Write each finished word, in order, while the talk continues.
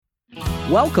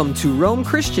Welcome to Rome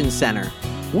Christian Center.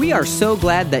 We are so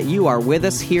glad that you are with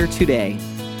us here today.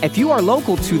 If you are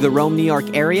local to the Rome, New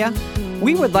York area,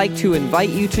 we would like to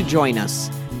invite you to join us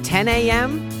 10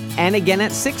 a.m. and again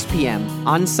at 6 p.m.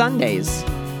 on Sundays.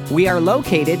 We are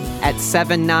located at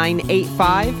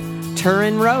 7985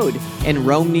 Turin Road in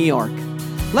Rome, New York.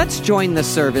 Let's join the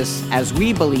service as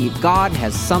we believe God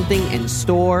has something in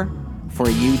store for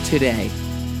you today.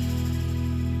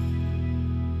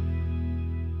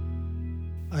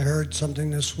 I heard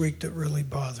something this week that really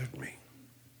bothered me.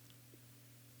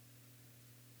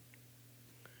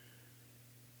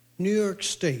 New York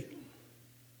State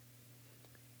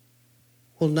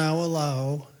will now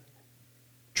allow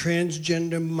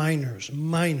transgender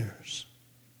minors,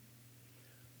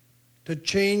 to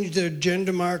change their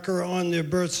gender marker on their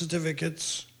birth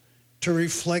certificates to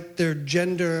reflect their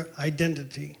gender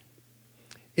identity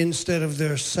instead of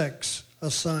their sex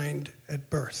assigned at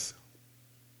birth.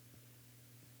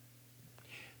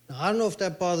 Now, I don't know if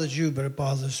that bothers you, but it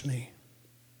bothers me.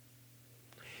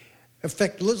 In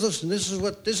fact, listen, this is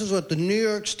what the New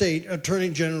York State Attorney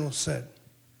General said.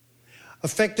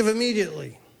 Effective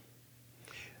immediately,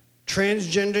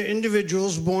 transgender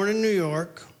individuals born in New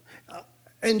York,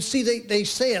 and see, they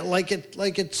say it like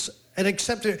it's an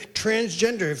accepted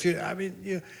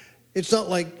transgender. It's not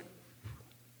like,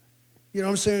 you know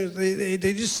what I'm saying?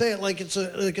 They just say it like it's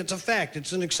a fact.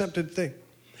 It's an accepted thing.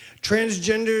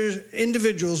 Transgender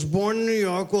individuals born in New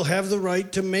York will have the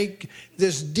right to make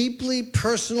this deeply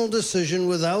personal decision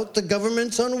without the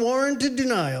government's unwarranted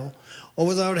denial or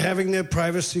without having their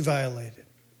privacy violated.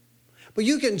 But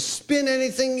you can spin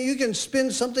anything, you can spin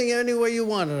something any way you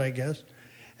want it, I guess.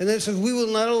 And then it says, we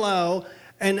will not allow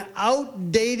an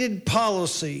outdated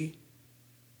policy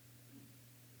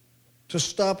to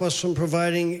stop us from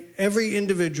providing every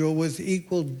individual with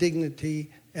equal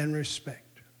dignity and respect.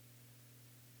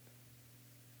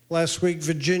 Last week,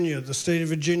 Virginia, the state of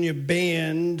Virginia,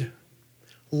 banned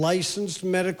licensed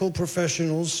medical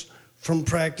professionals from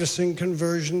practicing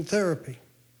conversion therapy.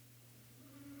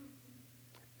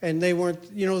 And they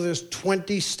weren't, there's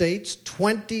 20 states.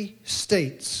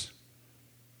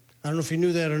 I don't know if you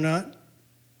knew that or not.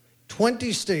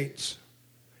 20 states.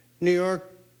 New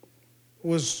York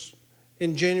was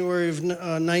in January of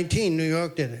 19, New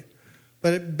York did it.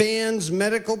 But it bans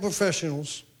medical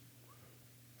professionals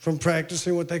from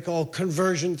practicing what they call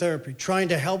conversion therapy, trying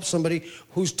to help somebody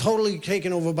who's totally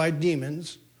taken over by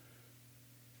demons.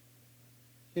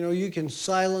 You can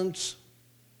silence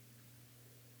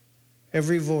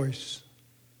every voice.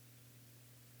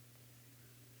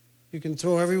 You can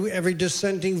throw every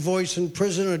dissenting voice in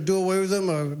prison or do away with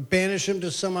them or banish them to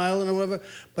some island or whatever,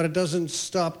 but it doesn't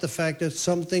stop the fact that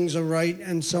some things are right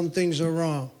and some things are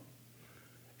wrong.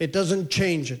 It doesn't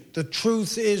change it. The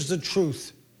truth is the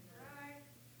truth.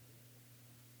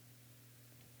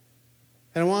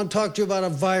 And I want to talk to you about a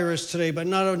virus today, but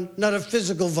not a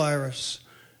physical virus,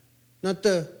 not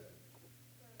the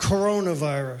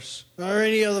coronavirus or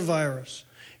any other virus.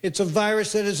 It's a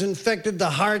virus that has infected the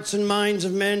hearts and minds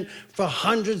of men for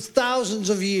hundreds, thousands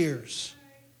of years.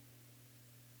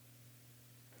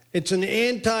 It's an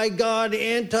anti-God,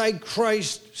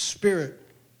 anti-Christ spirit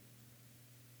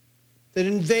that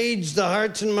invades the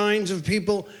hearts and minds of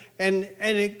people, and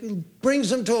it brings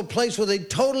them to a place where they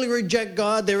totally reject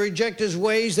God, they reject His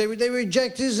ways, they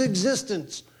reject His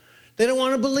existence. They don't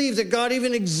want to believe that God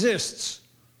even exists.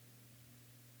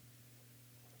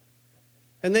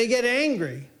 And they get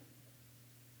angry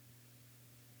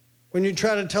when you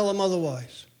try to tell them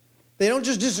otherwise. They don't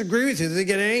just disagree with you, they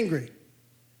get angry.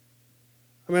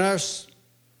 Our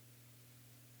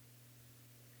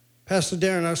Pastor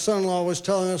Darren, our son-in-law, was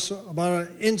telling us about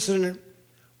an incident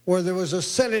where there was a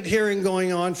Senate hearing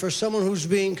going on for someone who's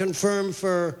being confirmed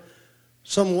for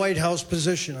some White House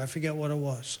position. I forget what it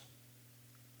was.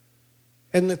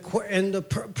 And the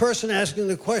person asking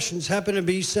the questions happened to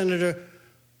be Senator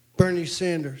Bernie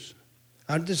Sanders.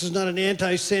 This is not an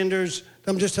anti-Sanders.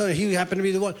 I'm just telling you, he happened to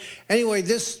be the one. Anyway,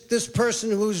 this person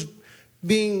who's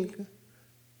being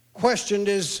questioned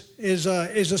is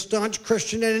a staunch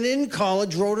Christian, and in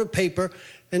college wrote a paper.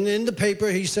 And in the paper,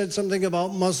 he said something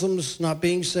about Muslims not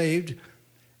being saved.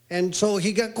 And so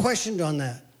he got questioned on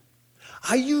that.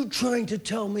 Are you trying to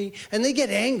tell me? And they get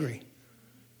angry.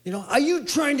 Are you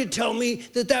trying to tell me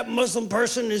that Muslim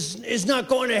person is not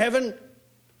going to heaven?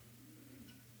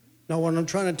 No, what I'm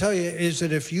trying to tell you is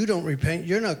that if you don't repent,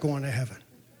 you're not going to heaven.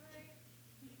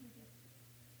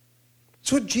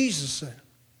 That's what Jesus said.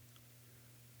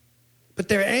 But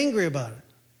they're angry about it.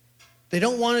 They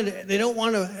don't want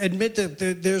to admit that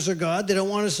there's a God. They don't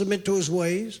want to submit to His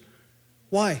ways.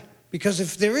 Why? Because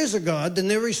if there is a God, then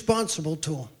they're responsible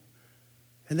to Him.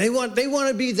 And they want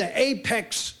to be the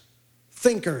apex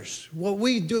thinkers, what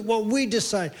we do, what we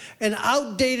decide. An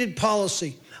outdated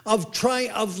policy of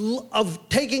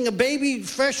taking a baby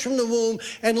fresh from the womb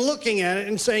and looking at it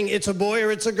and saying it's a boy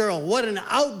or it's a girl. What an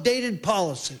outdated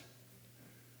policy.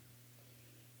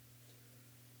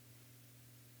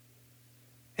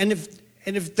 And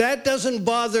if that doesn't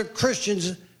bother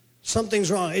Christians, something's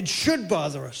wrong. It should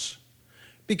bother us,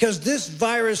 because this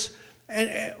virus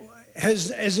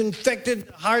has infected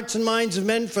hearts and minds of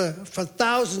men for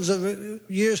thousands of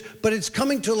years, but it's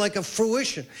coming to like a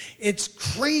fruition. It's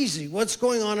crazy what's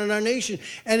going on in our nation,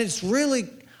 and it's really,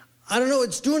 I don't know,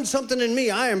 it's doing something in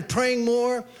me. I am praying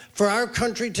more for our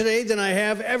country today than I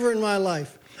have ever in my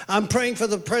life. I'm praying for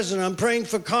the president. I'm praying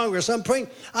for Congress. I'm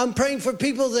praying for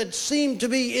people that seem to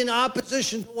be in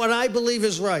opposition to what I believe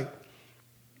is right.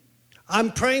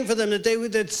 I'm praying for them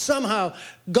that somehow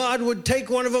God would take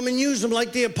one of them and use them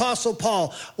like the Apostle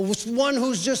Paul, one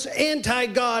who's just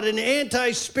anti-God and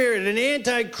anti-spirit and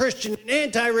anti-Christian and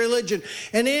anti-religion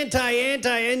and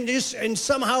and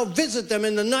somehow visit them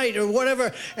in the night or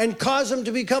whatever and cause them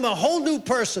to become a whole new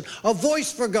person, a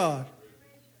voice for God.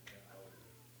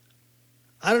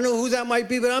 I don't know who that might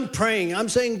be, but I'm praying. I'm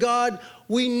saying, God,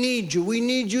 we need you. We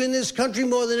need you in this country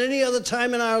more than any other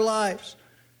time in our lives.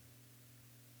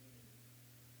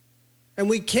 And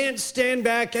we can't stand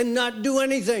back and not do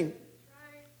anything.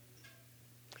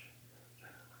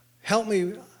 Help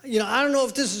me. You know, I don't know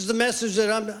if this is the message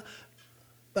that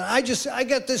but I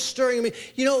got this stirring in me.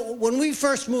 You know, when we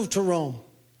first moved to Rome,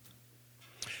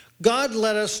 God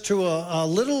led us to a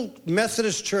little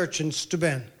Methodist church in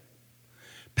Steuben,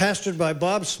 pastored by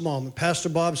Pastor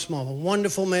Bob Smallman, a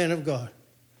wonderful man of God.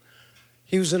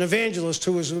 He was an evangelist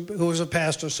who was a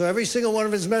pastor. So every single one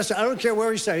of his messages, I don't care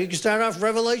where he started. You can start off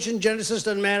Revelation, Genesis,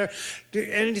 doesn't matter.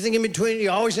 Anything in between, he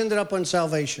always ended up on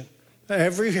salvation.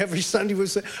 Every Sunday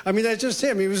was, that's just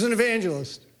him. He was an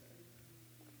evangelist.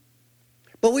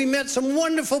 But we met some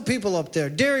wonderful people up there,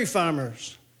 dairy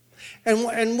farmers.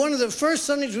 And one of the first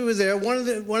Sundays we were there, one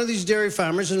of these dairy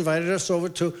farmers invited us over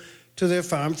to their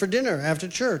farm for dinner after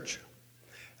church.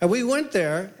 And we went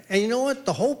there, and you know what?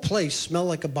 The whole place smelled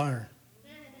like a barn.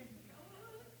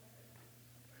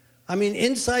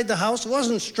 Inside the house, it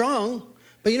wasn't strong.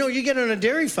 But you get on a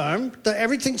dairy farm,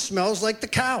 everything smells like the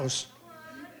cows.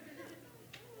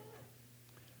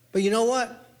 But you know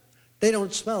what? They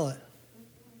don't smell it.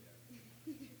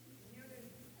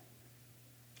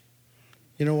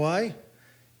 You know why?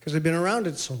 Because they've been around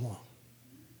it so long.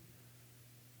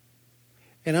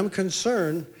 And I'm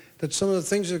concerned that some of the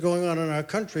things that are going on in our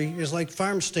country is like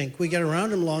farm stink. We get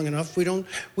around them long enough, we're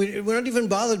not even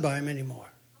bothered by them anymore.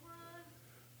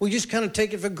 We just kind of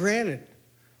take it for granted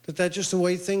that that's just the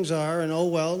way things are, and oh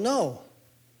well, no.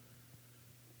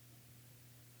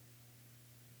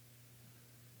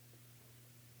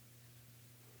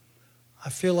 I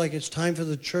feel like it's time for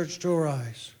the church to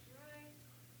arise.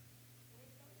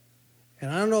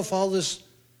 And I don't know if all this,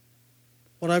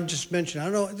 what I've just mentioned, I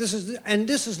don't know, this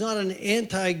is not an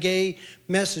anti-gay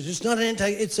message. It's not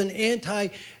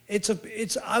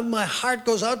my heart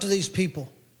goes out to these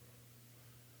people.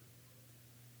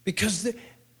 Because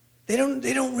they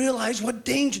don't realize what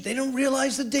danger, they don't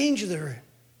realize the danger they're in.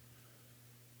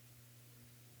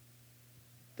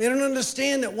 They don't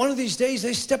understand that one of these days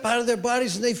they step out of their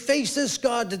bodies and they face this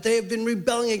God that they have been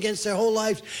rebelling against their whole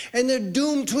lives, and they're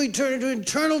doomed to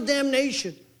eternal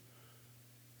damnation.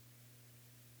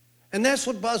 And that's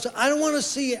what bothers me. I don't want to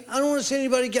see it. I don't want to see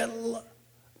anybody go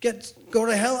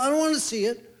to hell. I don't want to see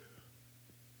it.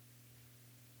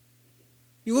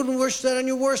 You wouldn't wish that on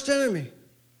your worst enemy.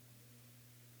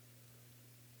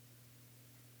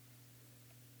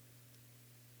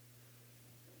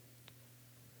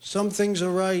 Some things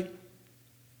are right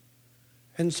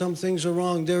and some things are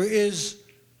wrong. There is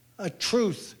a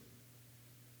truth.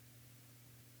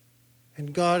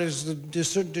 And God is the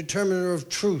determiner of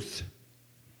truth.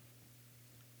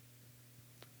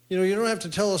 You don't have to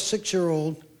tell a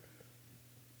 6-year-old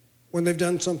when they've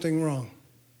done something wrong.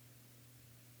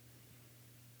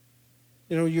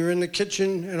 You're in the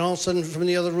kitchen and all of a sudden from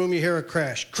the other room you hear a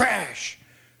crash. Crash!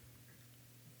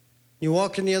 You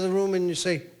walk in the other room and you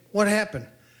say, what happened?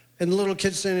 And the little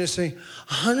kid's standing there saying,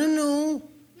 I don't know.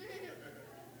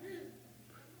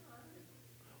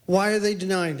 Why are they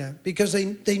denying that? Because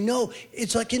they know,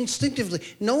 it's like instinctively.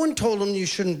 No one told them you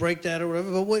shouldn't break that or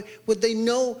whatever, but what they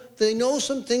know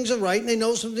some things are right and they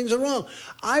know some things are wrong.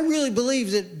 I really believe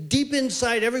that deep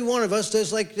inside every one of us,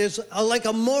 there's like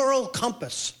a moral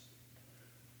compass.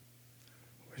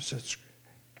 Where's that?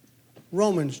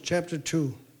 Romans chapter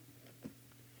 2.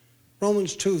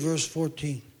 Romans 2, verse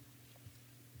 14.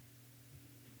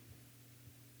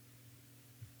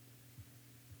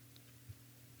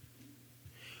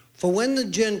 For when the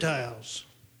Gentiles,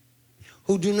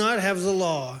 who do not have the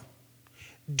law,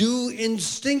 do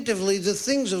instinctively the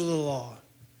things of the law,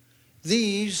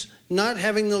 these, not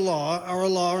having the law, are a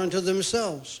law unto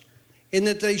themselves, in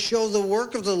that they show the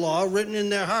work of the law written in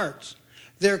their hearts,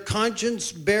 their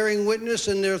conscience bearing witness,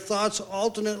 and their thoughts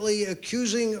alternately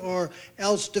accusing or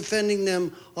else defending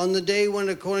them on the day when,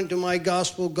 according to my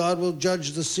gospel, God will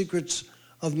judge the secrets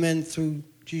of men through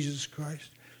Jesus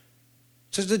Christ.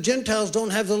 It says the Gentiles don't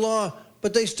have the law,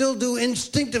 but they still do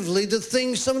instinctively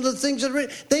some of the things that are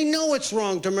written. They know it's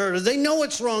wrong to murder. They know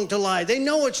it's wrong to lie. They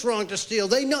know it's wrong to steal.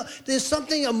 They know there's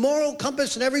something, a moral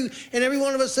compass in every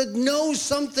one of us that knows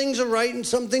some things are right and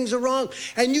some things are wrong.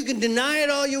 And you can deny it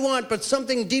all you want, but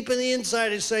something deep in the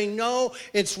inside is saying, no,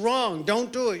 it's wrong.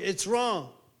 Don't do it. It's wrong.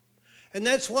 And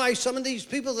that's why some of these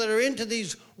people that are into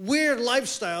these weird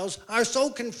lifestyles are so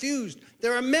confused.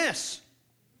 They're a mess.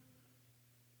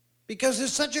 Because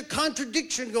there's such a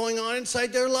contradiction going on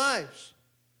inside their lives.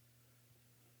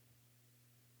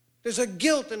 There's a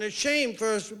guilt and a shame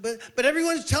for us, but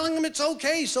everyone's telling them it's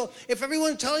okay. So if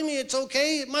everyone's telling me it's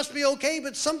okay, it must be okay.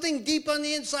 But something deep on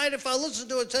the inside, if I listen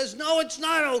to it, says, no, it's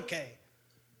not okay.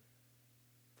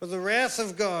 For the wrath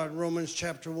of God, Romans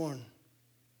chapter 1,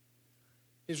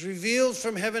 is revealed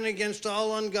from heaven against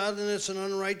all ungodliness and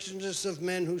unrighteousness of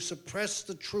men who suppress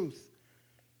the truth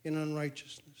in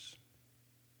unrighteousness.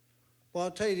 Well,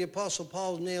 I'll tell you, the Apostle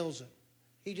Paul nails it.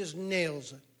 He just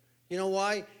nails it. You know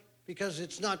why? Because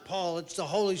it's not Paul, it's the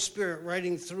Holy Spirit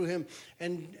writing through him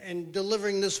and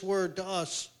delivering this word to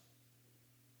us.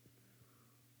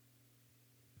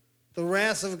 The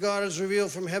wrath of God is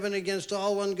revealed from heaven against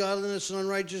all ungodliness and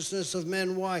unrighteousness of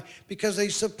men. Why? Because they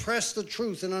suppress the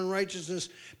truth in unrighteousness.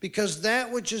 Because that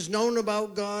which is known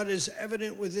about God is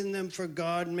evident within them, for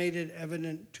God made it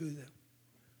evident to them.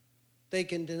 They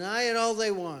can deny it all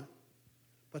they want.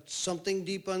 But something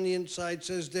deep on the inside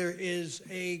says there is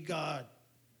a God.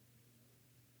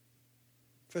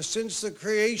 For since the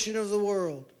creation of the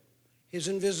world, his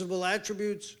invisible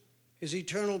attributes, his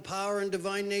eternal power and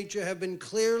divine nature have been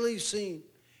clearly seen,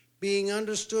 being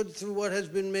understood through what has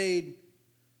been made,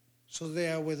 so they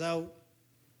are without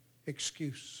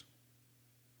excuse.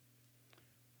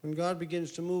 When God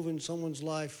begins to move in someone's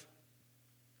life,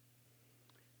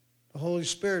 the Holy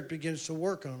Spirit begins to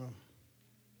work on them.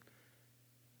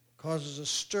 Causes a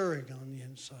stirring on the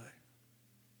inside.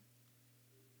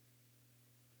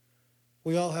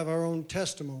 We all have our own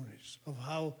testimonies of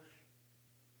how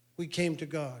we came to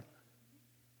God.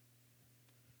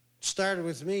 It started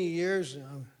with me years,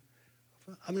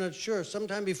 I'm not sure,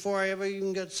 sometime before I ever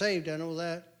even got saved, I know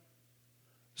that.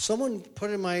 Someone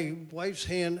put in my wife's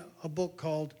hand a book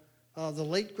called The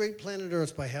Late Great Planet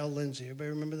Earth by Hal Lindsey. Everybody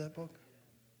remember that book?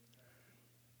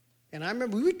 And I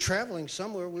remember we were traveling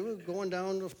somewhere. We were going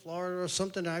down to Florida or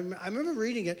something. I remember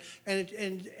reading it,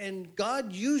 and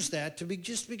God used that to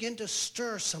just begin to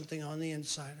stir something on the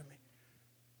inside of me.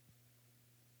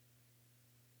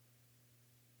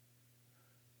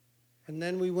 And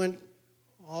then we went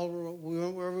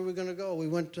wherever we were going to go. We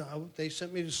went. They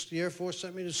sent me to the Air Force.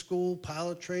 Sent me to school,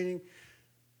 pilot training.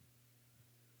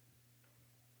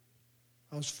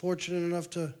 I was fortunate enough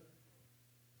to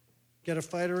get a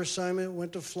fighter assignment,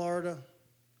 went to Florida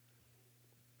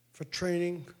for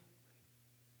training.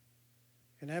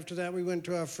 And after that, we went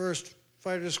to our first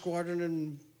fighter squadron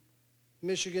in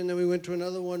Michigan. Then we went to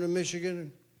another one in Michigan.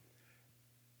 And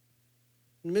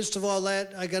in the midst of all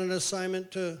that, I got an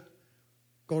assignment to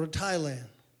go to Thailand.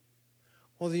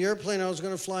 Well, the airplane I was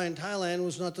going to fly in Thailand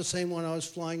was not the same one I was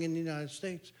flying in the United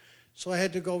States. So I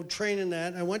had to go train in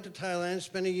that. I went to Thailand,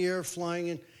 spent a year flying,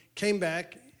 and came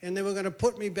back. And they were going to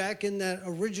put me back in that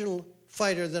original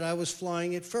fighter that I was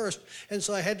flying at first. And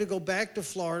so I had to go back to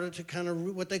Florida to kind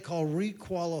of what they call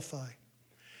requalify.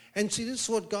 And see, this is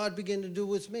what God began to do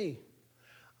with me.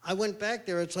 I went back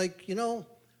there. It's like,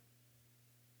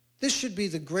 this should be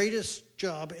the greatest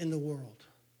job in the world.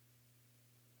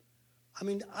 I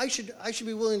mean, I should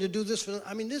be willing to do this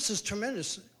this is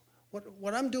tremendous.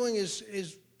 What I'm doing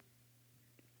is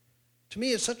to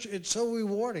me, it's so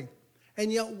rewarding.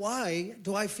 And yet, why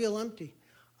do I feel empty?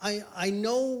 I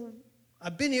know,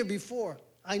 I've been here before.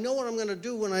 I know what I'm going to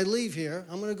do when I leave here.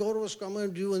 I'm going to go to a school. I'm going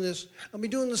to be doing this. I'll be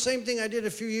doing the same thing I did a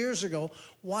few years ago.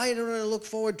 Why don't I look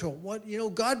forward to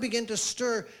it? God began to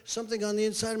stir something on the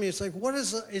inside of me. It's like,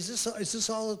 is this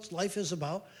all life is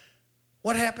about?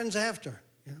 What happens after?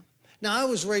 Now, I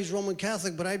was raised Roman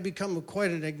Catholic, but I'd become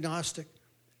quite an agnostic.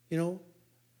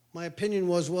 My opinion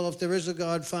was, well, if there is a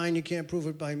God, fine, you can't prove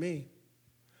it by me.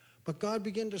 But God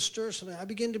began to stir something. I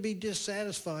began to be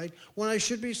dissatisfied when I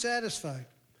should be satisfied.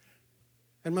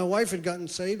 And my wife had gotten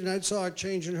saved, and I saw a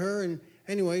change in her, and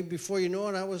anyway, before you know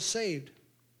it, I was saved.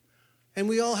 And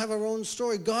we all have our own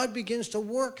story. God begins to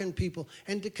work in people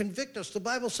and to convict us. The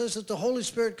Bible says that the Holy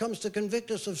Spirit comes to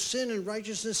convict us of sin and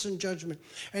righteousness and judgment.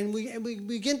 And we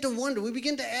begin to wonder. We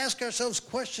begin to ask ourselves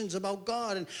questions about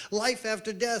God and life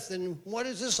after death and what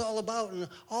is this all about and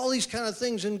all these kind of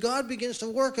things. And God begins to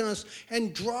work in us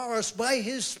and draw us by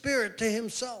his Spirit to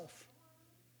himself.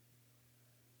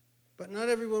 But not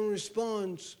everyone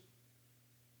responds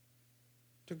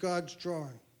to God's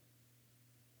drawing.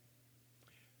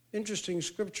 Interesting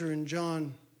scripture in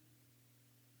John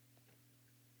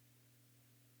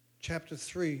chapter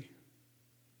 3.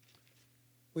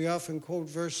 We often quote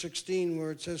verse 16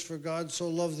 where it says, "For God so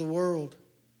loved the world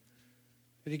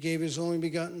that he gave his only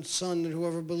begotten Son, that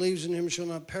whoever believes in him shall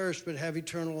not perish but have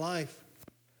eternal life."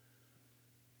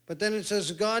 But then it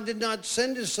says, "God did not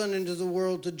send his Son into the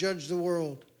world to judge the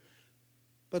world,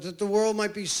 but that the world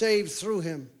might be saved through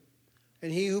him.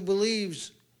 And he who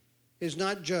believes is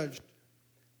not judged.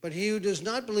 But he who does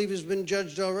not believe has been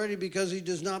judged already because he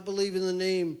does not believe in the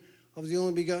name of the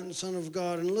only begotten Son of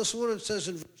God." And listen what it says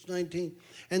in verse 19.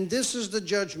 "And this is the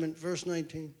judgment," verse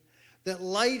 19, "that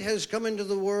light has come into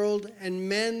the world, and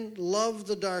men love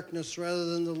the darkness rather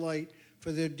than the light,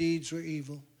 for their deeds were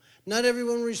evil." Not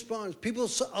everyone responds.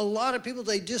 A lot of people,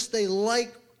 they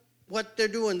like what they're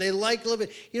doing. They like living.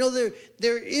 You know,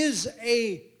 there is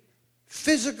a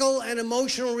physical and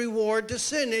emotional reward to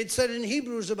sin. It said in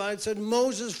Hebrews about it, said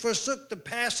Moses forsook the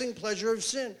passing pleasure of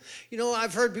sin. You know,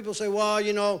 I've heard people say, well,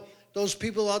 you know, those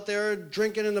people out there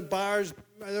drinking in the bars,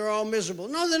 they're all miserable.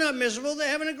 No, they're not miserable. They're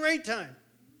having a great time.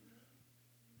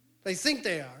 They think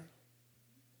they are.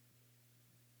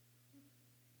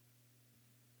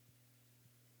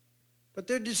 But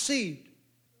they're deceived.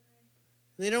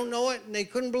 They don't know it, and they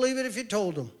couldn't believe it if you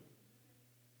told them.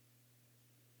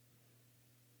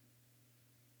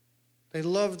 They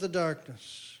love the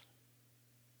darkness.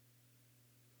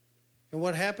 And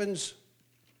what happens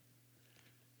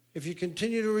if you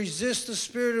continue to resist the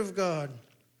Spirit of God?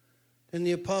 Then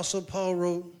the Apostle Paul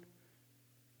wrote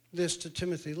this to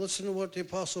Timothy. Listen to what the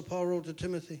Apostle Paul wrote to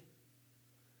Timothy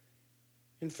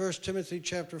in 1 Timothy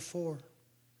chapter 4.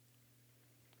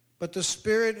 "But the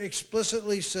Spirit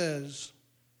explicitly says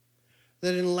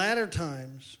that in latter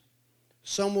times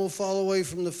some will fall away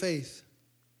from the faith,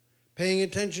 paying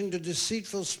attention to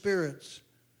deceitful spirits,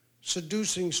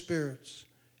 seducing spirits,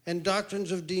 and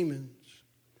doctrines of demons,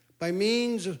 by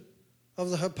means of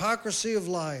the hypocrisy of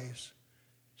lies,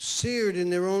 seared in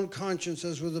their own conscience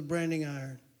as with a branding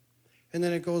iron." And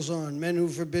then it goes on. "Men who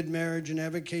forbid marriage and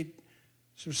advocate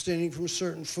abstaining from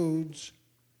certain foods,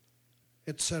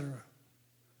 etc."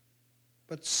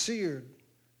 But seared.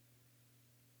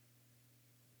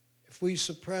 If we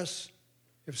suppress,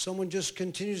 if someone just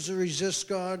continues to resist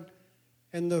God,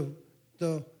 and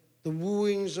the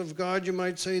wooings of God, you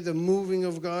might say, the moving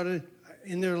of God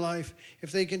in their life,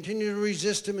 if they continue to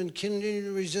resist him and continue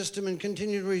to resist him and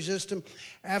continue to resist him,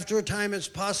 after a time it's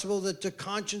possible that the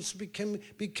conscience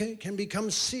can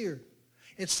become seared.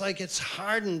 It's like it's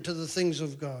hardened to the things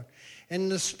of God.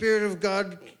 And the Spirit of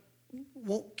God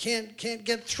can't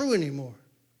get through anymore.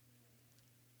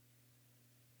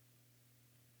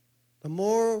 The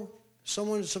more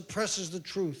someone suppresses the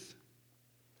truth,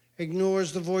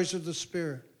 ignores the voice of the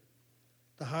Spirit,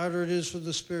 the harder it is for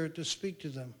the Spirit to speak to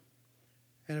them.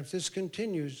 And if this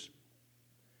continues,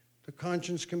 the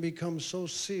conscience can become so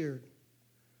seared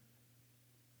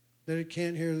that it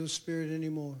can't hear the Spirit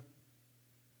anymore.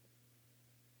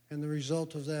 And the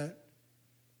result of that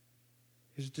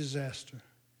is disaster.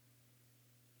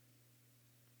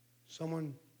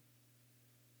 Someone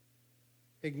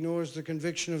ignores the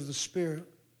conviction of the Spirit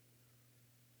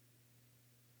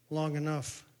long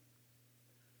enough,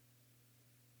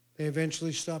 they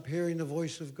eventually stop hearing the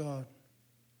voice of God.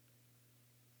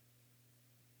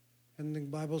 And the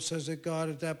Bible says that God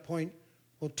at that point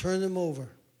will turn them over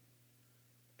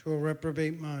to a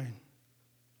reprobate mind.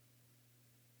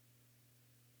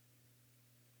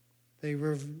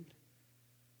 And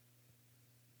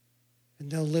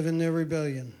they'll live in their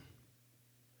rebellion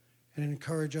and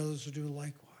encourage others to do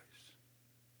likewise.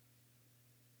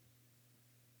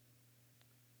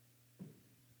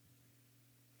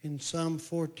 In Psalm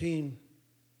 14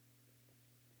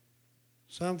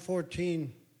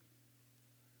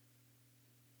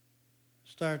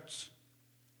 starts,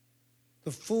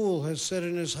 "The fool has said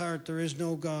in his heart, there is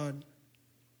no God.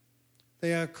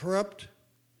 They are corrupt.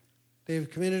 They have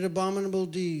committed abominable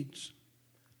deeds.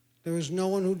 There is no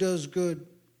one who does good.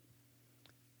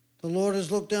 The Lord has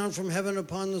looked down from heaven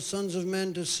upon the sons of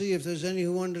men to see if there's any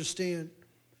who understand,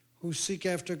 who seek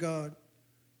after God.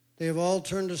 They have all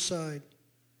turned aside.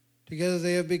 Together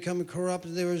they have become corrupt.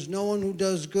 There is no one who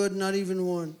does good, not even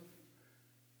one.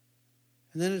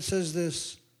 And then it says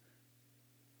this,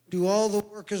 do all the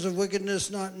workers of wickedness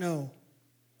not know,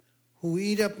 who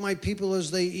eat up my people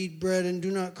as they eat bread and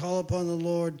do not call upon the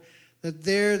Lord, that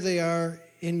there they are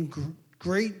in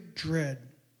great dread,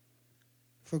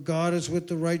 for God is with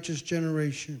the righteous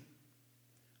generation.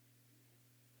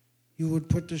 You would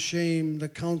put to shame the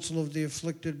counsel of the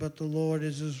afflicted, but the Lord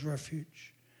is his refuge.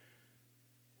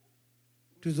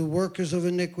 Do the workers of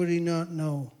iniquity not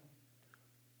know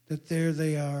that there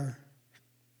they are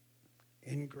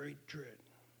in great dread?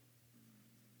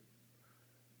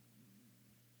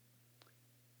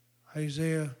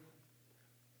 Isaiah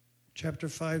chapter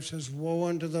 5 says, woe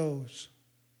unto those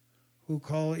who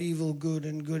call evil good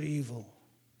and good evil.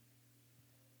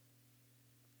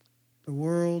 The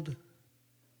world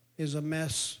is a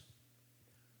mess,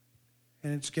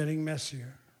 and it's getting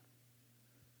messier.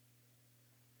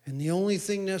 And the only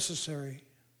thing necessary,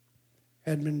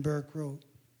 Edmund Burke wrote,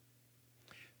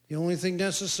 the only thing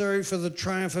necessary for the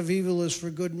triumph of evil is for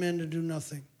good men to do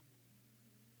nothing.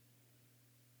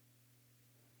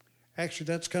 Actually,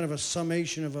 that's kind of a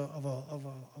summation of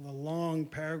a long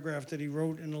paragraph that he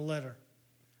wrote in a letter.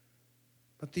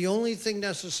 But the only thing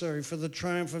necessary for the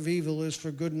triumph of evil is for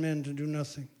good men to do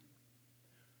nothing.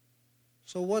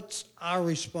 So what's our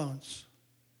response?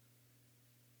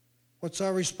 What's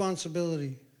our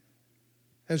responsibility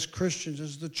as Christians,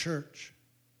 as the church?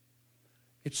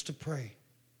 It's to pray.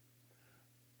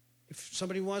 If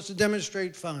somebody wants to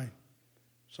demonstrate, fine.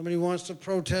 Somebody wants to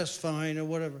protest, fine, or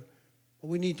whatever. But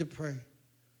we need to pray.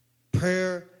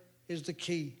 Prayer is the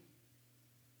key.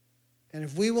 And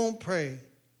if we won't pray,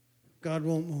 God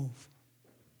won't move.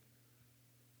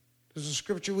 There's a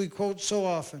scripture we quote so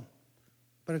often,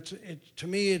 but to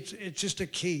me it's just a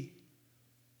key.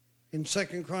 In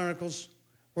 2 Chronicles,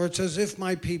 where it says, if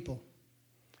my people,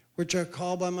 which are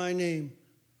called by my name,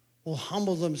 will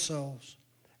humble themselves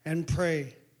and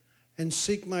pray and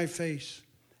seek my face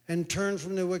and turn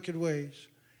from their wicked ways.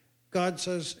 God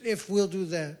says, if we'll do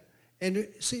that. And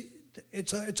see,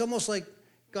 it's almost like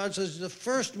God says the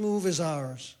first move is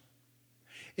ours.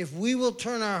 If we will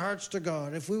turn our hearts to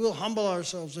God, if we will humble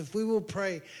ourselves, if we will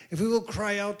pray, if we will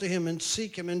cry out to him and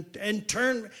seek him and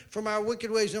turn from our wicked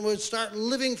ways and we'll start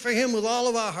living for him with all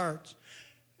of our hearts,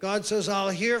 God says, I'll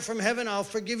hear from heaven, I'll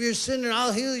forgive your sin, and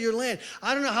I'll heal your land.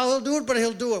 I don't know how he'll do it, but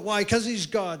he'll do it. Why? Because he's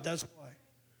God. That's why.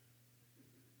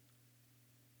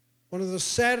 One of the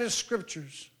saddest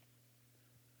scriptures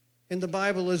in the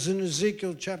Bible is in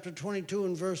Ezekiel chapter 22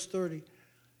 and verse 30.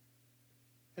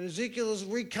 And Ezekiel is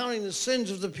recounting the sins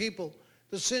of the people,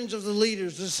 the sins of the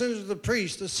leaders, the sins of the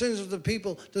priests, the sins of the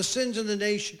people, the sins of the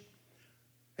nation.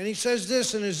 And he says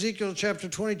this in Ezekiel chapter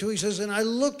 22. He says, and I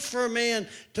looked for a man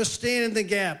to stand in the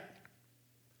gap,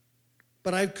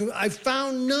 but I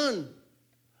found none.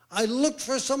 I looked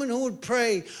for someone who would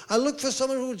pray. I looked for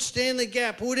someone who would stand in the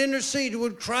gap, who would intercede, who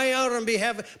would cry out on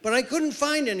behalf, but I couldn't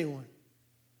find anyone.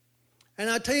 And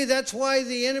I tell you, that's why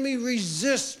the enemy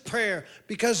resists prayer,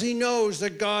 because he knows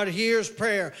that God hears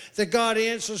prayer, that God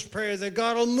answers prayer, that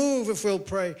God will move if we'll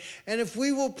pray. And if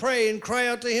we will pray and cry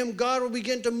out to him, God will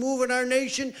begin to move in our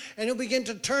nation, and he'll begin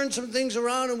to turn some things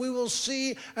around, and we will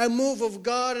see a move of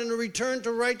God and a return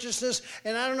to righteousness.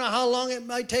 And I don't know how long it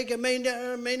might take. It may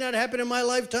not happen in my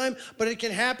lifetime, but it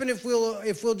can happen if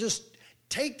we'll just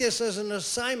take this as an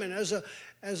assignment,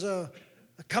 as a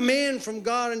command from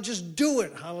God, and just do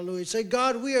it. Hallelujah. Say,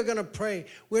 God, we are going to pray.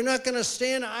 We're not going to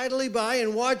stand idly by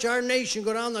and watch our nation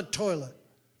go down the toilet.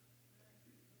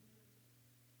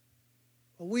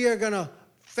 We are going to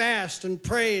fast and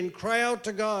pray and cry out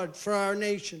to God for our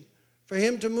nation, for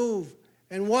him to move,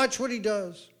 and watch what he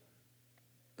does.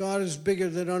 God is bigger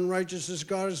than unrighteousness.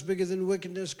 God is bigger than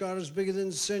wickedness. God is bigger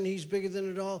than sin. He's bigger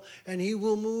than it all. And he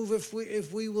will move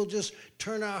if we will just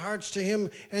turn our hearts to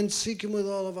him and seek him with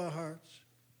all of our hearts.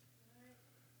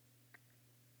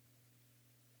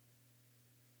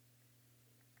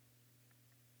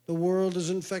 The world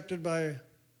is infected by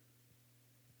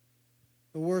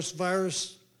the worst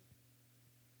virus,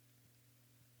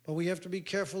 but we have to be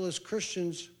careful as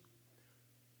Christians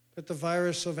that the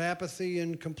virus of apathy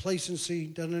and complacency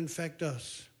doesn't infect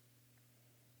us.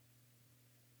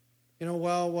 You know,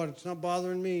 well, what? It's not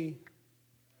bothering me.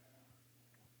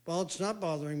 Well, it's not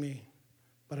bothering me,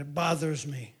 but it bothers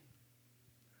me.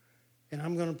 And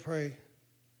I'm going to pray.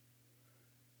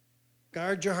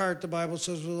 Guard your heart, the Bible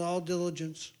says, with all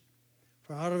diligence,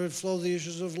 for out of it flow the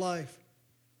issues of life.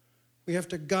 We have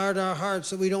to guard our hearts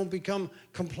so we don't become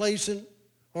complacent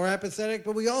or apathetic,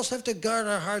 but we also have to guard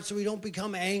our hearts so we don't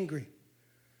become angry.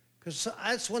 Because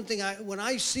that's one thing, when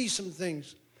I see some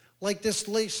things, Like this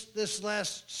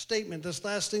last statement, this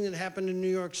last thing that happened in New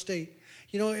York State.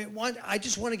 I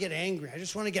just want to get angry. I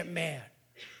just want to get mad.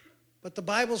 But the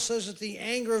Bible says that the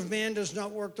anger of man does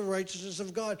not work the righteousness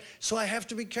of God. So I have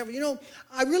to be careful.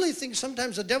 I really think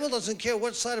sometimes the devil doesn't care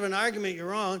what side of an argument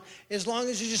you're on. As long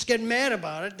as you just get mad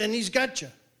about it, then he's got you.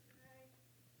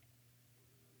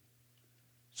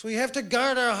 So we have to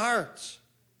guard our hearts.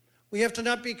 We have to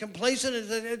not be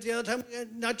complacent at the other time,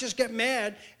 not just get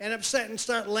mad and upset and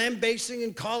start lambasting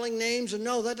and calling names. And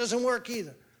no, that doesn't work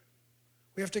either.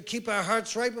 We have to keep our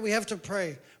hearts right, but we have to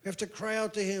pray. We have to cry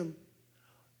out to him.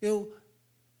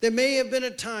 There may have been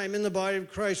a time in the body of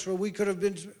Christ where we could have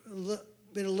been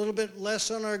a little bit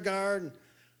less on our guard. And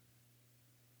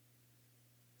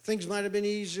things might have been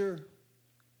easier.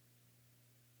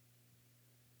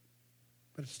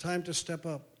 But it's time to step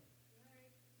up.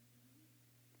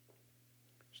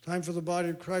 It's time for the body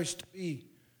of Christ to be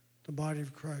the body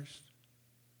of Christ.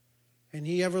 And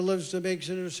he ever lives to make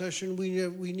intercession.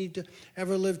 We need to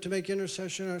ever live to make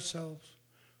intercession ourselves.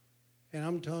 And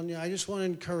I'm telling you, I just want to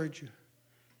encourage you.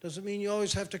 Doesn't mean you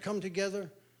always have to come together,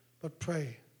 but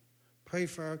pray. Pray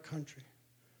for our country.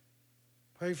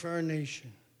 Pray for our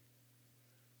nation.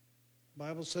 The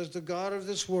Bible says the God of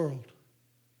this world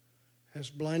has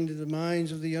blinded the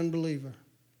minds of the unbeliever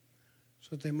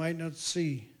so that they might not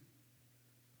see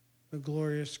the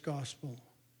glorious gospel.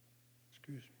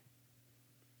 Excuse me.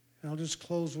 And I'll just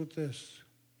close with this.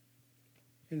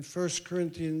 In 1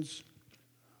 Corinthians,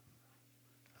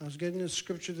 I was getting this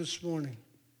scripture this morning.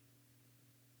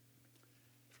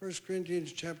 1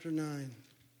 Corinthians chapter 9.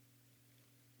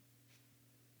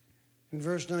 In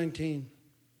verse 19.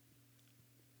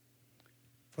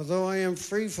 For though I am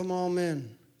free from all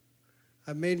men,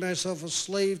 I've made myself a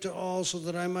slave to all so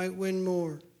that I might win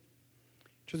more.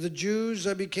 To the Jews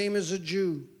I became as a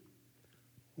Jew.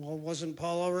 Well, wasn't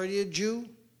Paul already a Jew?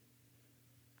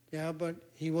 Yeah, but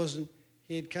he wasn't,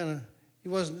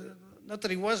 not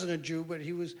that he wasn't a Jew, but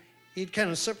he'd kind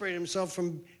of separated himself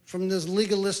from this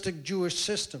legalistic Jewish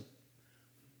system.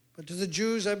 But to the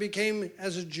Jews I became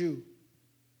as a Jew,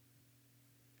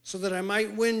 so that I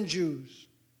might win Jews.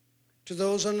 To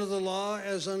those under the law,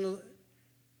 as under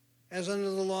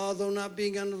the law, though not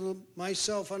being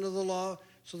myself under the law,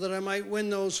 so that I might win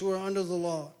those who are under the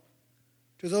law.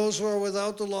 To those who are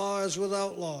without the law, as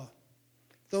without law,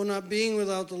 though not being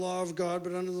without the law of God,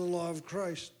 but under the law of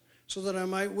Christ, so that I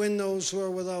might win those who are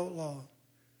without law.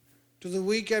 To the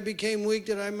weak I became weak,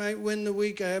 that I might win the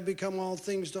weak. I have become all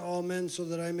things to all men, so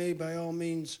that I may by all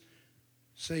means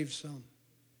save some.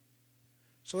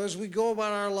 So as we go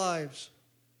about our lives,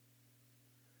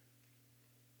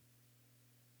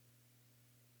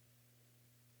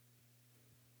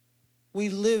 we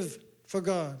live for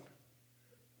God.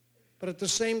 But at the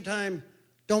same time,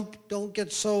 don't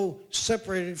get so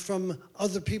separated from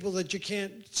other people that you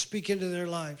can't speak into their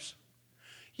lives.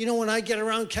 When I get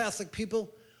around Catholic people,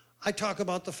 I talk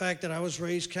about the fact that I was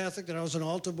raised Catholic, that I was an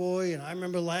altar boy, and I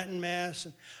remember Latin Mass.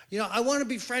 And, I want to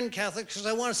befriend Catholics because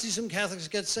I want to see some Catholics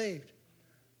get saved.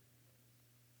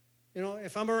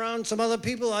 If I'm around some other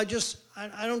people, I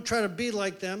don't try to be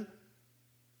like them.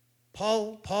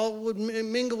 Paul would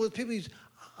mingle with people.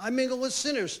 I mingle with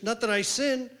sinners. Not that I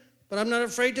sin, but I'm not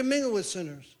afraid to mingle with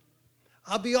sinners.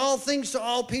 I'll be all things to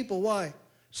all people. Why?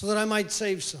 So that I might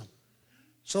save some.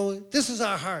 So this is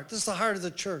our heart. This is the heart of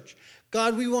the church.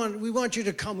 God, we want you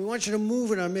to come. We want you to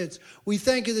move in our midst. We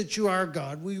thank you that you are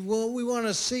God. We want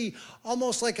to see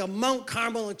almost like a Mount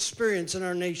Carmel experience in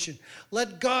our nation.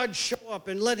 Let God show up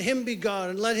and let him be God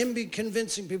and let him be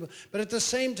convincing people. But at the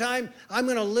same time, I'm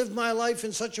going to live my life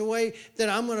in such a way that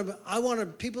I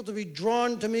want people to be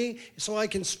drawn to me so I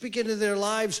can speak into their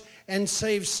lives and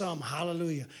save some.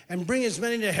 Hallelujah. And bring as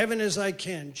many to heaven as I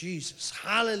can. Jesus.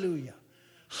 Hallelujah.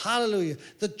 Hallelujah.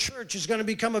 The church is going to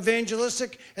become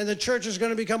evangelistic, and the church is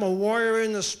going to become a warrior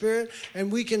in the spirit, and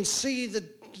we can see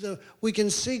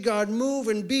God move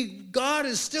and be. God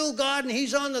is still God, and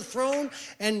he's on the throne,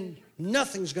 and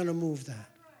nothing's going to move that.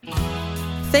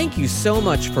 Thank you so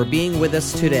much for being with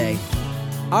us today.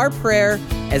 Our prayer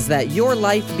is that your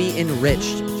life be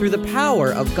enriched through the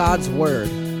power of God's Word,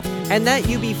 and that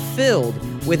you be filled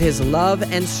with his love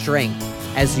and strength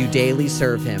as you daily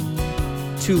serve him.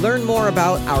 To learn more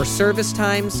about our service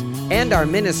times and our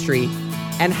ministry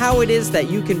and how it is that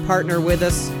you can partner with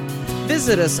us,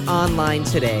 visit us online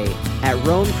today at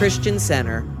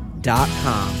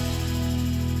RomeChristianCenter.com.